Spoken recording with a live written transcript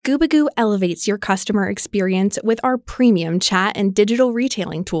Gubagoo elevates your customer experience with our premium chat and digital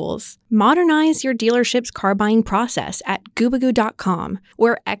retailing tools. Modernize your dealership's car buying process at gubagoo.com,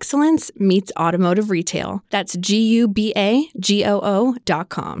 where excellence meets automotive retail. That's GUBAGOO.com.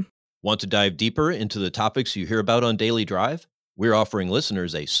 Want to dive deeper into the topics you hear about on Daily Drive? We're offering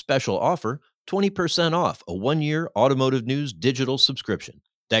listeners a special offer, 20% off a 1-year Automotive News digital subscription.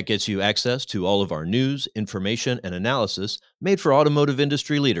 That gets you access to all of our news, information, and analysis made for automotive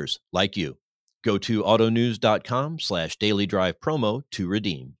industry leaders like you. Go to autonews.com/Daily Drive promo to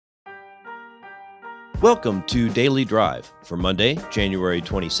redeem. Welcome to Daily Drive for Monday, January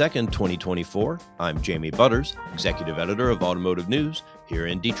 22nd, 2024. I'm Jamie Butters, Executive Editor of Automotive News here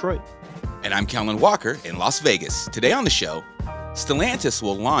in Detroit. And I'm Kellen Walker in Las Vegas. Today on the show, Stellantis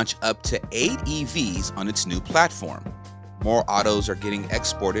will launch up to 8 EVs on its new platform. More autos are getting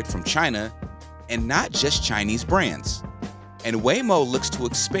exported from China, and not just Chinese brands. And Waymo looks to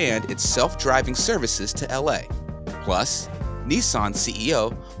expand its self-driving services to LA. Plus, Nissan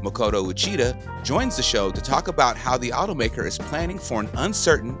CEO Makoto Uchida joins the show to talk about how the automaker is planning for an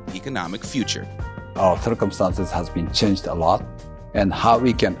uncertain economic future. Our circumstances has been changed a lot, and how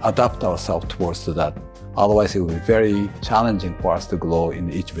we can adapt ourselves towards that. Otherwise, it will be very challenging for us to grow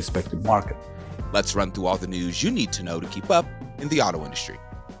in each respective market. Let's run through all the news you need to know to keep up in the auto industry.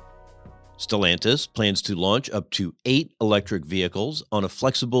 Stellantis plans to launch up to 8 electric vehicles on a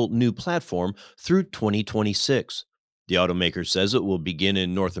flexible new platform through 2026. The automaker says it will begin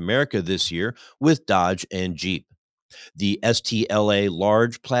in North America this year with Dodge and Jeep. The STLA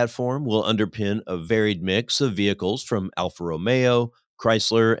Large platform will underpin a varied mix of vehicles from Alfa Romeo,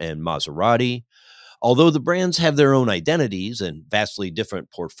 Chrysler, and Maserati. Although the brands have their own identities and vastly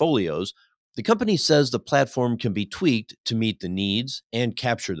different portfolios, the company says the platform can be tweaked to meet the needs and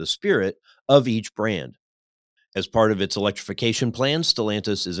capture the spirit of each brand. As part of its electrification plan,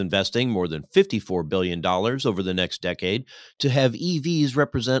 Stellantis is investing more than $54 billion over the next decade to have EVs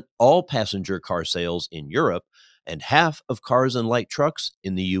represent all passenger car sales in Europe and half of cars and light trucks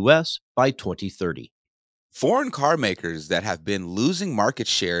in the U.S. by 2030. Foreign car makers that have been losing market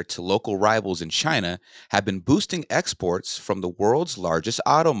share to local rivals in China have been boosting exports from the world's largest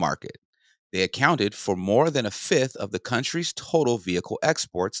auto market. They accounted for more than a fifth of the country's total vehicle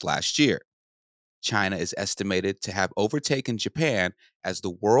exports last year. China is estimated to have overtaken Japan as the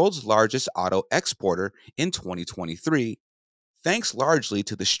world's largest auto exporter in 2023, thanks largely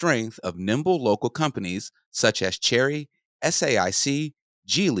to the strength of nimble local companies such as Chery, SAIC,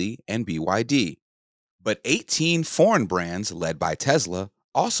 Geely, and BYD. But 18 foreign brands, led by Tesla,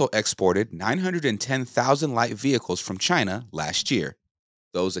 also exported 910,000 light vehicles from China last year.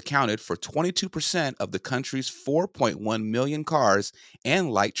 Those accounted for 22% of the country's 4.1 million cars and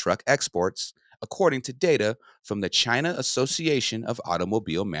light truck exports, according to data from the China Association of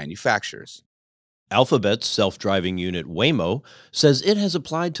Automobile Manufacturers. Alphabet's self-driving unit Waymo says it has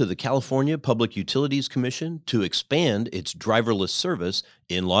applied to the California Public Utilities Commission to expand its driverless service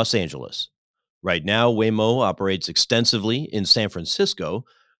in Los Angeles. Right now, Waymo operates extensively in San Francisco.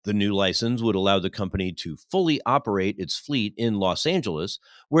 The new license would allow the company to fully operate its fleet in Los Angeles,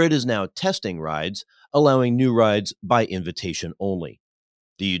 where it is now testing rides, allowing new rides by invitation only.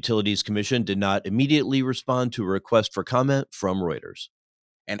 The Utilities Commission did not immediately respond to a request for comment from Reuters.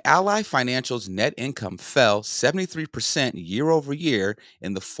 And Ally Financial's net income fell 73% year over year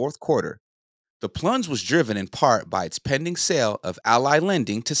in the fourth quarter. The plunge was driven in part by its pending sale of Ally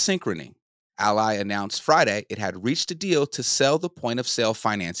Lending to Synchrony. Ally announced Friday it had reached a deal to sell the point-of-sale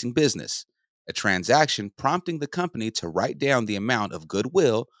financing business, a transaction prompting the company to write down the amount of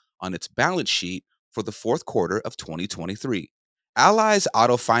goodwill on its balance sheet for the fourth quarter of 2023. Ally's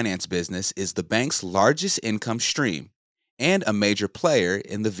auto finance business is the bank's largest income stream and a major player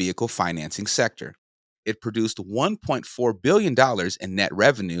in the vehicle financing sector. It produced $1.4 billion in net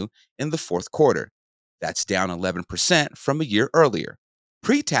revenue in the fourth quarter. That's down 11% from a year earlier.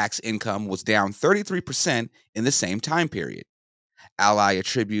 Pre-tax income was down 33% in the same time period. Ally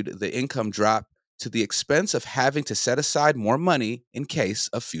attributed the income drop to the expense of having to set aside more money in case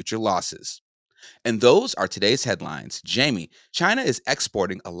of future losses. And those are today's headlines. Jamie, China is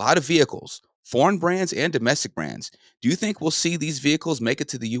exporting a lot of vehicles, foreign brands and domestic brands. Do you think we'll see these vehicles make it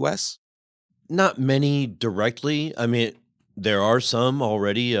to the U.S.? Not many directly. I mean, there are some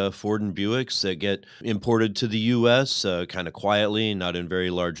already, Ford and Buicks that get imported to the U.S. Kind of quietly, not in very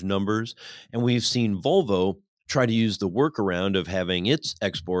large numbers. And we've seen Volvo try to use the workaround of having its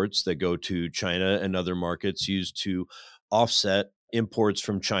exports that go to China and other markets used to offset imports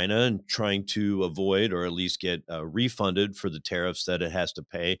from China and trying to avoid or at least get refunded for the tariffs that it has to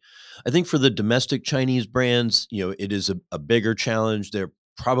pay. I think for the domestic Chinese brands, it is a bigger challenge. They're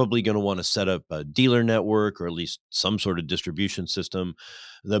probably going to want to set up a dealer network or at least some sort of distribution system.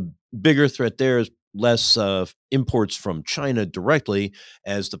 The bigger threat there is less imports from China directly,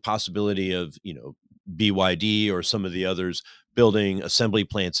 as the possibility of, BYD or some of the others building assembly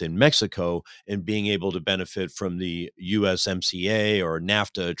plants in Mexico and being able to benefit from the USMCA or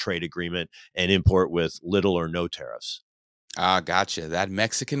NAFTA trade agreement and import with little or no tariffs. Gotcha. That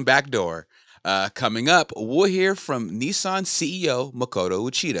Mexican backdoor. Coming up, we'll hear from Nissan CEO Makoto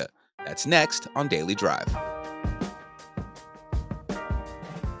Uchida. That's next on Daily Drive.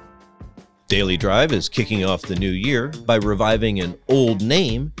 Daily Drive is kicking off the new year by reviving an old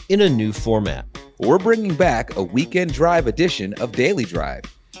name in a new format. We're bringing back a weekend drive edition of Daily Drive.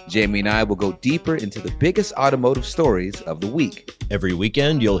 Jamie and I will go deeper into the biggest automotive stories of the week. Every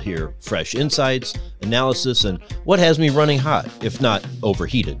weekend, you'll hear fresh insights, analysis, and what has me running hot, if not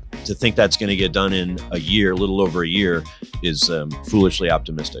overheated. To think that's going to get done in a year, a little over a year, is foolishly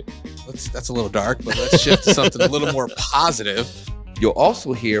optimistic. That's a little dark, but let's shift to something a little more positive. You'll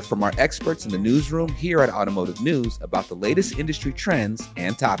also hear from our experts in the newsroom here at Automotive News about the latest industry trends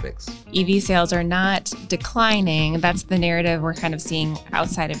and topics. EV sales are not declining. That's the narrative we're kind of seeing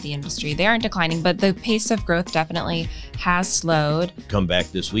outside of the industry. They aren't declining, but the pace of growth definitely has slowed. Come back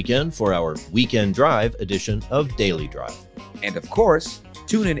this weekend for our Weekend Drive edition of Daily Drive. And of course,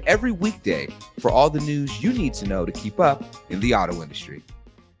 tune in every weekday for all the news you need to know to keep up in the auto industry.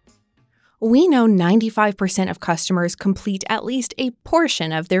 We know 95% of customers complete at least a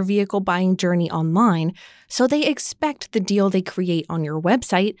portion of their vehicle buying journey online, so they expect the deal they create on your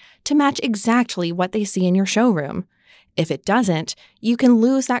website to match exactly what they see in your showroom. If it doesn't, you can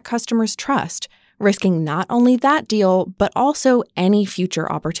lose that customer's trust, risking not only that deal, but also any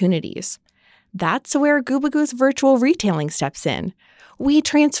future opportunities. That's where Gubagoo's virtual retailing steps in. We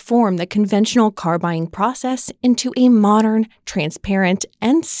transform the conventional car buying process into a modern, transparent,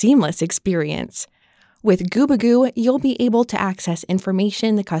 and seamless experience. With Gubagoo, you'll be able to access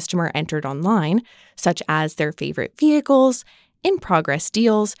information the customer entered online, such as their favorite vehicles, in-progress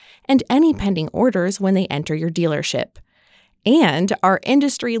deals, and any pending orders when they enter your dealership. And our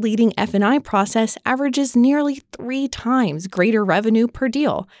industry-leading F&I process averages nearly 3 times greater revenue per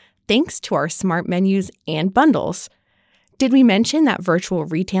deal, thanks to our smart menus and bundles. Did we mention that virtual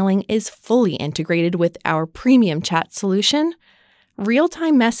retailing is fully integrated with our premium chat solution?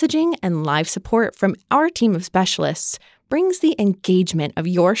 Real-time messaging and live support from our team of specialists brings the engagement of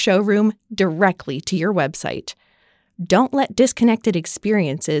your showroom directly to your website. Don't let disconnected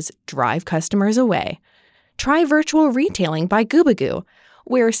experiences drive customers away. Try virtual retailing by Gubagoo,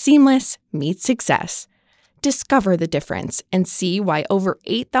 where seamless meets success. Discover the difference and see why over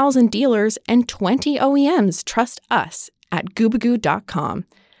 8,000 dealers and 20 OEMs trust us at Gubagoo.com.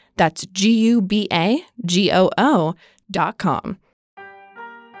 That's Gubagoo.com.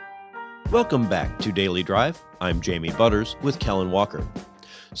 Welcome back to Daily Drive. I'm Jamie Butters with Kellen Walker.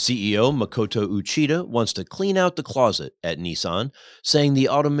 CEO Makoto Uchida wants to clean out the closet at Nissan, saying the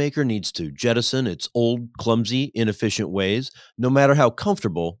automaker needs to jettison its old, clumsy, inefficient ways, no matter how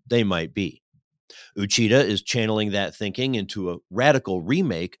comfortable they might be. Uchida is channeling that thinking into a radical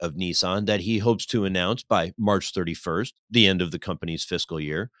remake of Nissan that he hopes to announce by March 31st, the end of the company's fiscal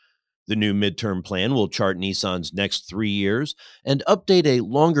year. The new midterm plan will chart Nissan's next 3 years and update a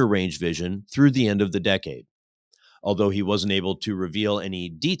longer-range vision through the end of the decade. Although he wasn't able to reveal any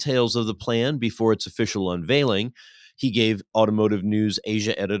details of the plan before its official unveiling, he gave Automotive News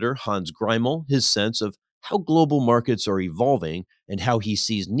Asia editor Hans Greimel his sense of how global markets are evolving and how he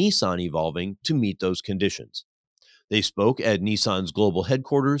sees Nissan evolving to meet those conditions. They spoke at Nissan's global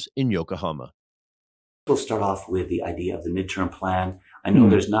headquarters in Yokohama. We'll start off with the idea of the midterm plan. I know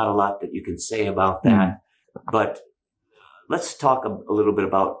there's not a lot that you can say about that, but let's talk a little bit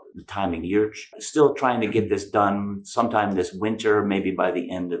about the timing. You're still trying to get this done sometime this winter, maybe by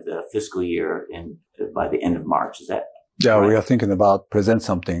the end of the fiscal year and by the end of March. Is that right? We are thinking about present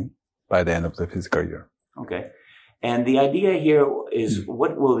something by the end of the fiscal year. Okay. And the idea here is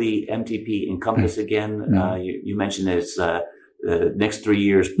what will the MTP encompass again? You mentioned it's the next 3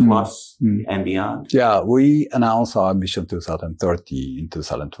 years plus and beyond. Yeah, we announced our Mission 2030 in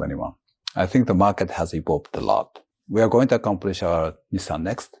 2021. I think the market has evolved a lot. We are going to accomplish our Nissan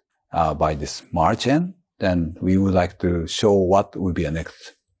Next by this March end. Then we would like to show what will be a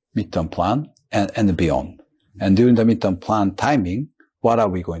next midterm plan and beyond. And during the midterm plan timing, what are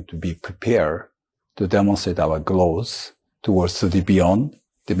we going to be prepared to demonstrate our growth towards the beyond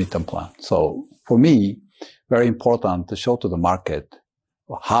the midterm plan. So for me, very important to show to the market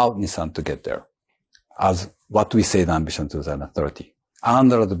how Nissan to get there as what we say the ambition 2030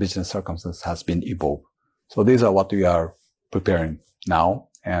 under the business circumstances has been evolved. So these are what we are preparing now.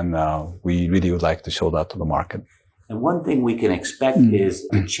 And we really would like to show that to the market. And one thing we can expect is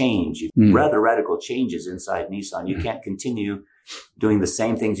a change, rather radical changes inside Nissan. You can't continue doing the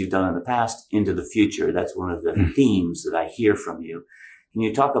same things you've done in the past into the future. That's one of the themes that I hear from you. Can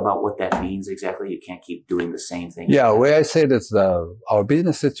you talk about what that means exactly? You can't keep doing the same thing. Yeah, the way I say this, our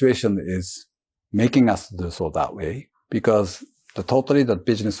business situation is making us do so that way, because the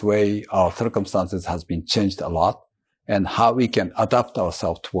business way, our circumstances has been changed a lot, and how we can adapt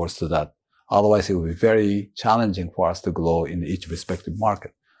ourselves towards that. Otherwise, it will be very challenging for us to grow in each respective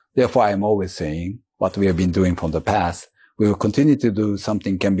market. Therefore, I'm always saying what we have been doing from the past, we will continue to do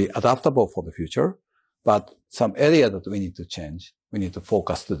something can be adaptable for the future, but some area that we need to change, we need to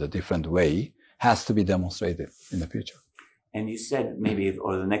focus to the different way, has to be demonstrated in the future. And you said maybe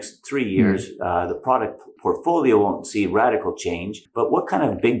over the next 3 years, the product portfolio won't see radical change, but what kind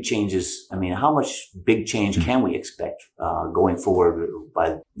of big changes, how much big change can we expect going forward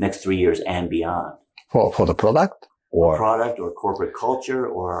by next 3 years and beyond? For the product? Or product or corporate culture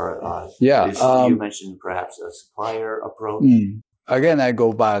or you mentioned perhaps a supplier approach? Again, I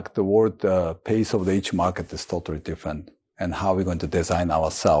go back, the pace of each market is totally different, and how we're going to design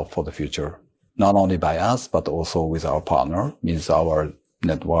ourselves for the future. Not only by us, but also with our partner, means our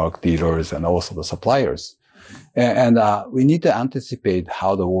network dealers and also the suppliers. And we need to anticipate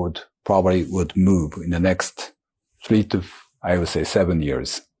how the world probably would move in the next 3 to, I would say, 7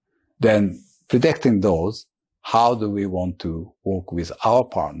 years. Then predicting those, how do we want to work with our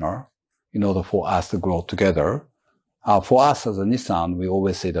partner in order for us to grow together? For us as a Nissan, we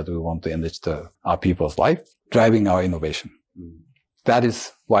always say that we want to enrich our people's life, driving our innovation. That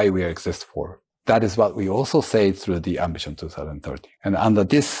is why we exist for. That is what we also say through the Ambition 2030. And under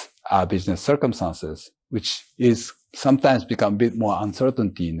this business circumstances, which is sometimes become a bit more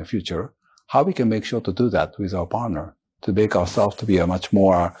uncertainty in the future, how we can make sure to do that with our partner to make ourselves to be a much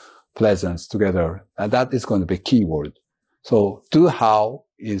more presence together. And that is going to be a key word. So do how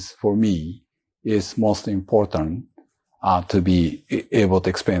is, for me, is most important to be able to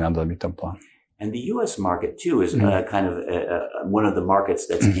explain under the midterm plan. And the U.S. market, too, is kind of one of the markets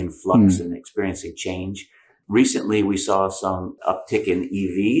that's in flux and experiencing change. Recently, we saw some uptick in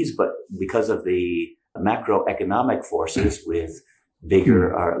EVs, but because of the macroeconomic forces with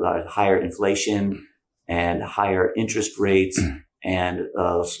higher inflation and higher interest rates and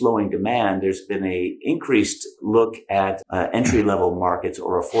slowing demand, there's been a increased look at entry-level markets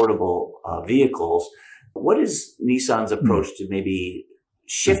or affordable vehicles. What is Nissan's approach to maybe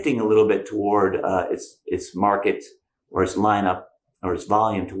shifting a little bit toward its market or its lineup or its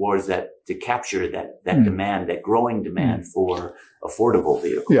volume towards that to capture that demand, that growing demand for affordable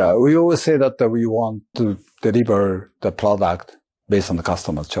vehicles? Yeah, we always say that we want to deliver the product based on the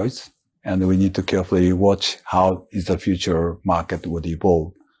customer's choice. And we need to carefully watch how is the future market would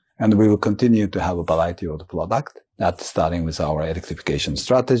evolve. And we will continue to have a variety of the product. That's starting with our electrification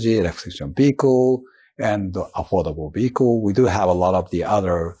strategy, electrification vehicle, and the affordable vehicle. We do have a lot of the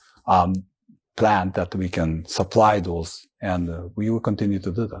other plan that we can supply those, and we will continue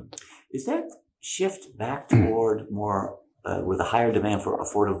to do that. Is that shift back toward more with a higher demand for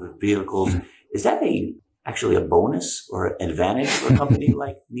affordable vehicles? Is that actually a bonus or advantage for a company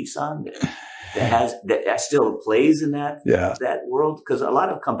like Nissan that still plays in that world? Because a lot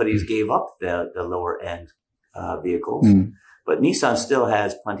of companies gave up the lower end vehicles. But Nissan still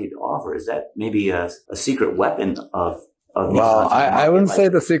has plenty to offer. Is that maybe a secret weapon of Nissan? Well, I wouldn't say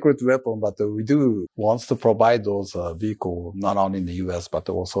the secret weapon, but we do want to provide those vehicles not only in the US, but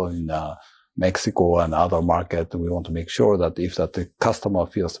also in Mexico and other markets. We want to make sure that if the customer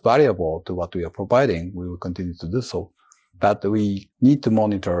feels valuable to what we are providing, we will continue to do so. But we need to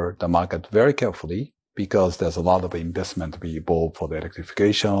monitor the market very carefully, because there's a lot of investment to be involved for the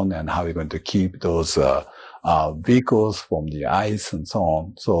electrification and how we're going to keep those vehicles from the ICE and so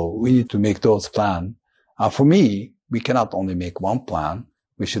on. So we need to make those plans. For me, we cannot only make one plan.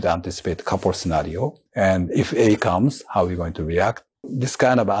 We should anticipate a couple of scenarios. And if A comes, how are we going to react? This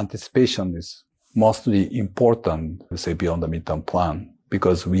kind of anticipation is mostly important, we say, beyond the midterm plan,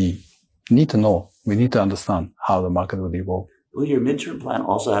 because we need to know, we need to understand how the market will evolve. Will your midterm plan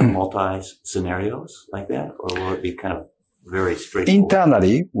also have multi-scenarios like that? Or will it be kind of very straightforward?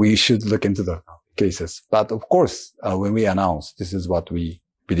 Internally, we should look into the cases. But of course, when we announce this is what we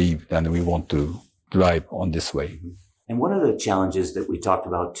believe and we want to drive on this way. And one of the challenges that we talked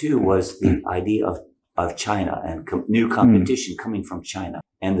about too was the idea of China and new competition coming from China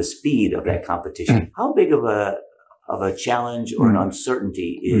and the speed of that competition. How big of a challenge or an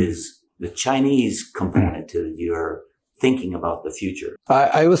uncertainty is the Chinese component to your thinking about the future?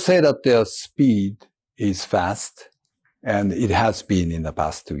 I would say that their speed is fast And it has been in the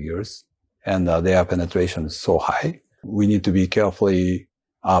past 2 years. And their penetration is so high. We need to be carefully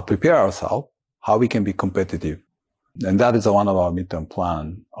prepare ourselves how we can be competitive. And that is one of our midterm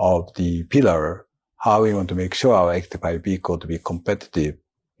plan of the pillar, how we want to make sure our electrified vehicle to be competitive,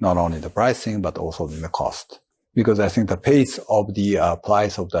 not only in the pricing, but also in the cost. Because I think the pace of the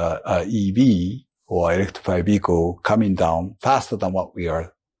price of the EV or electrified vehicle coming down faster than what we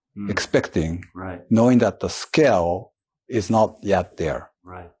are expecting, right, knowing that the scale is not yet there.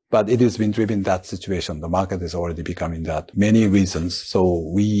 right. But it has been driven that situation. The market is already becoming that. Many reasons. So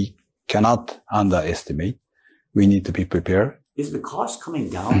we cannot underestimate. We need to be prepared. Is the cost coming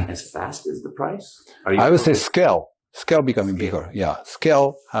down as fast as the price? I would say scale becoming bigger. Yeah.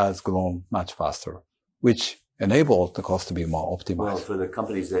 Scale has grown much faster, which enables the cost to be more optimized. Well, for the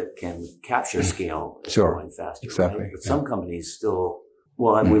companies that can capture scale, it's Sure. going faster. Exactly. Right? But some companies still,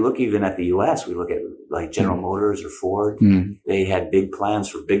 well, if we look even at the U.S., we look at like General Motors or Ford. They had big plans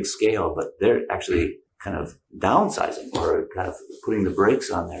for big scale, but they're actually kind of downsizing or kind of putting the brakes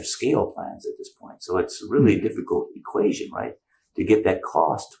on their scale plans at this point. So it's really a difficult equation, right? To get that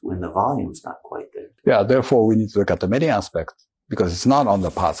cost when the volume's not quite there. Yeah. Therefore, we need to look at the many aspects because it's not on the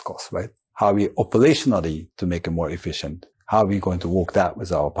parts cost, right? How we operationally to make it more efficient. How are we going to work that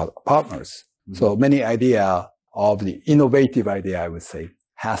with our partners? So many idea of the innovative idea, I would say,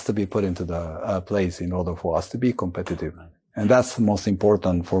 has to be put into the place in order for us to be competitive. Right. And that's the most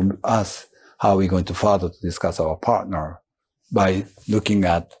important for us. How are we going to further discuss our partner by looking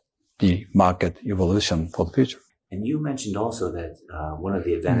at the market evolution for the future? And you mentioned also that one of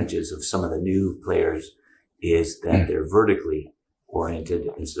the advantages of some of the new players is that they're vertically oriented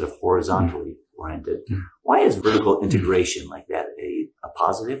instead of horizontally oriented. Why is vertical integration like that a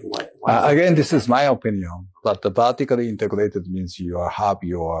positive? Again, this is my opinion, but the vertically integrated means you have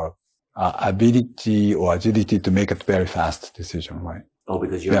your ability or agility to make a very fast decision, right? Oh,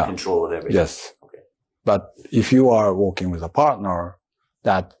 because you're in control of everything. Yes. Okay. But if you are working with a partner,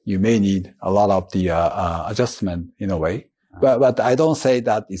 that you may need a lot of the adjustment in a way. But I don't say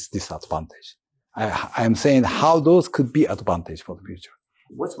that it's disadvantage. I'm saying how those could be advantage for the future.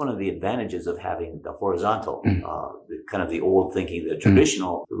 What's one of the advantages of having the horizontal, kind of the old thinking, the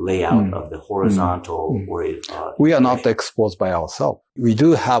traditional layout of the horizontal? We are not exposed by ourselves. We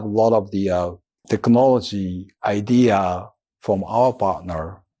do have a lot of the technology idea from our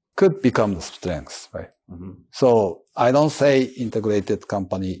partner could become the strength, right? So I don't say integrated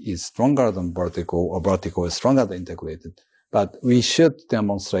company is stronger than vertical or vertical is stronger than integrated, but we should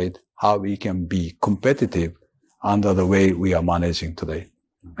demonstrate how we can be competitive under the way we are managing today.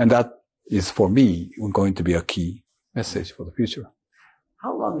 And that is, for me, going to be a key message for the future.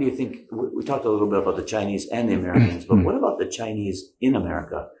 How long do you think, we talked a little bit about the Chinese and the Americans, but what about the Chinese in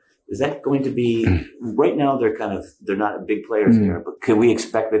America? Is that going to be, right now they're not big players there, but could we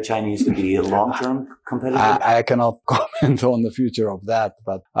expect the Chinese to be a long-term competitor? I cannot comment on the future of that,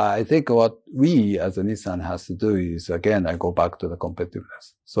 but I think what we as a Nissan has to do is, again, I go back to the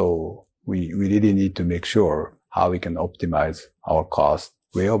competitiveness. So we really need to make sure how we can optimize our cost,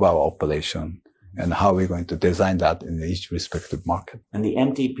 way of our operation, and how we're going to design that in each respective market. And the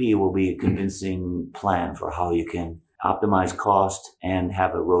MTP will be a convincing plan for how you can optimize cost and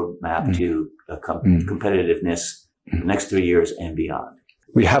have a roadmap to competitiveness in the next 3 years and beyond.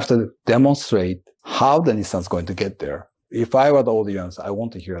 We have to demonstrate how the Nissan is going to get there. If I were the audience, I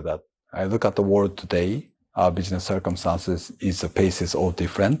want to hear that. I look at the world today, our business circumstances, the pace is all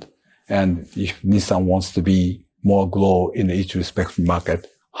different. And if Nissan wants to be more grow in each respective market,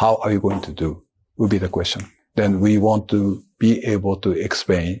 how are you going to do? Will be the question. Then we want to be able to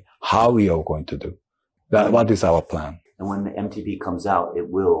explain how we are going to do. What is our plan? And when the MTP comes out, it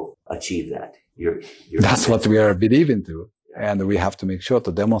will achieve that. That's what we are believing to. And we have to make sure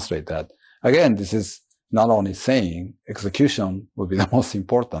to demonstrate that. Again, this is not only saying execution will be the most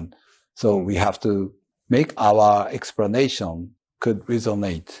important. So we have to make our explanation could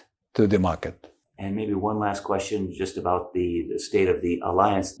resonate to the market. And maybe one last question just about the state of the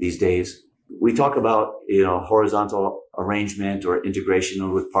alliance these days. We talk about, horizontal arrangement or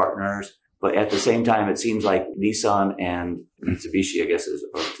integration with partners. But at the same time, it seems like Nissan and Mitsubishi, I guess,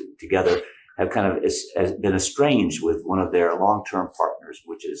 together have kind of been estranged with one of their long-term partners,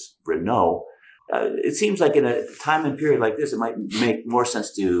 which is Renault. It seems like in a time and period like this, it might make more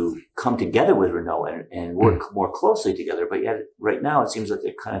sense to come together with Renault and work more closely together. But yet, right now, it seems like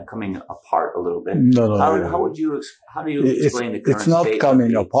they're kind of coming apart a little bit. How do you explain the current It's not state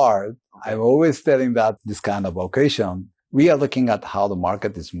coming apart. Okay. I'm always telling that this kind of occasion, we are looking at how the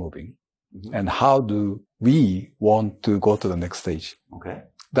market is moving. And how do we want to go to the next stage? Okay.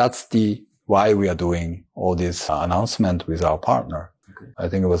 That's the why we are doing all this announcement with our partner. Okay. I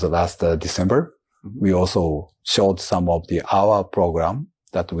think it was last December. Mm-hmm. We also showed some of our program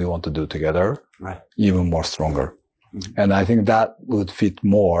that we want to do together, right, even more stronger. Mm-hmm. And I think that would fit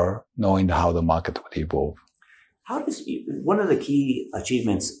more knowing how the market would evolve. One of the key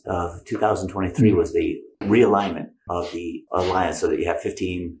achievements of 2023 was the realignment of the alliance so that you have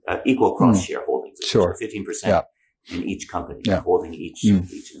 15 equal cross shareholdings. Sure. 15% in each company, holding each of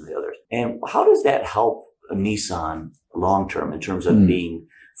the others. And how does that help Nissan long term in terms of being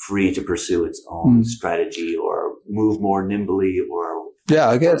free to pursue its own strategy or move more nimbly or?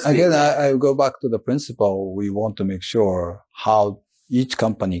 Yeah, again, I go back to the principle. We want to make sure how each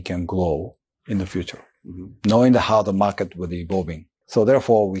company can grow in the future, knowing how the market will be evolving. So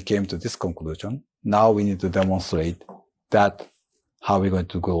therefore, we came to this conclusion. Now we need to demonstrate that how we're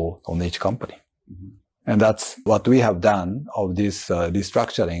going to grow on each company. And that's what we have done of this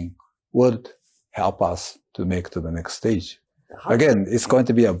restructuring would help us to make to the next stage. Again, it's going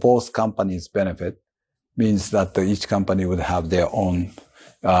to be a both companies benefit, means that each company would have their own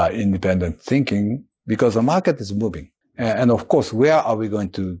independent thinking because the market is moving. And of course, where are we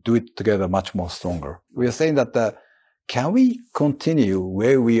going to do it together much more stronger? We are saying that can we continue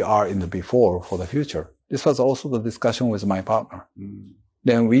where we are in the before for the future? This was also the discussion with my partner.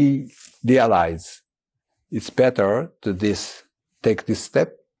 Then we realize it's better to take this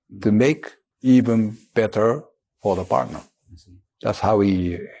step to make even better for the partner. That's how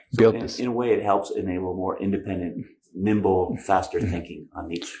we built this. In a way, it helps enable more independent, nimble, faster thinking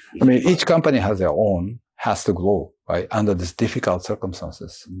on each. Each company has to grow, right, under these difficult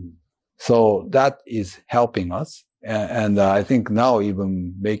circumstances. So that is helping us. And I think now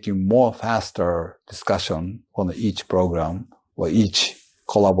even making more faster discussion on each program or each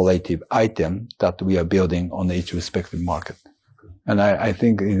collaborative item that we are building on each respective market. And I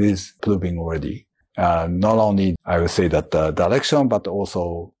think it is proving already. Not only, I would say that the direction, but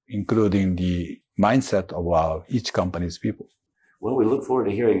also including the mindset of each company's people. Well, we look forward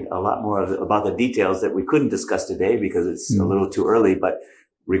to hearing a lot more about the details that we couldn't discuss today because it's a little too early. But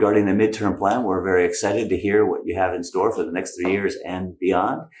regarding the midterm plan, we're very excited to hear what you have in store for the next 3 years and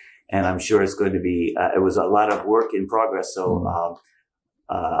beyond. And I'm sure it's going to be, it was a lot of work in progress. So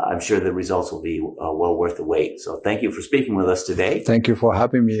I'm sure the results will be well worth the wait. So thank you for speaking with us today. Thank you for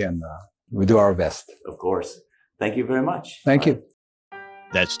having me, and we do our best. Of course. Thank you very much. Thank you.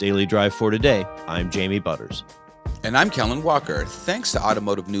 That's Daily Drive for today. I'm Jamie Butters. And I'm Kellen Walker. Thanks to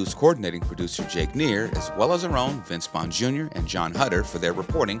Automotive News coordinating producer Jake Neer, as well as our own Vince Bond Jr. and John Hutter for their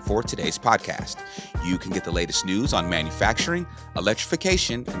reporting for today's podcast. You can get the latest news on manufacturing,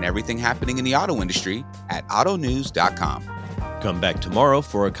 electrification, and everything happening in the auto industry at autonews.com. Come back tomorrow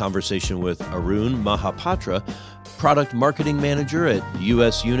for a conversation with Arun Mahapatra, Product Marketing Manager at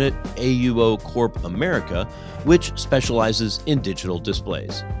U.S. Unit AUO Corp America, which specializes in digital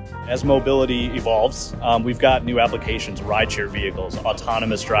displays. As mobility evolves, we've got new applications, rideshare vehicles,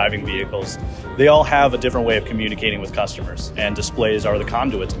 autonomous driving vehicles. They all have a different way of communicating with customers, and displays are the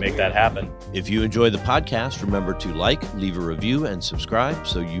conduit to make that happen. If you enjoy the podcast, remember to leave a review, and subscribe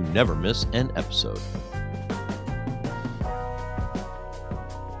so you never miss an episode.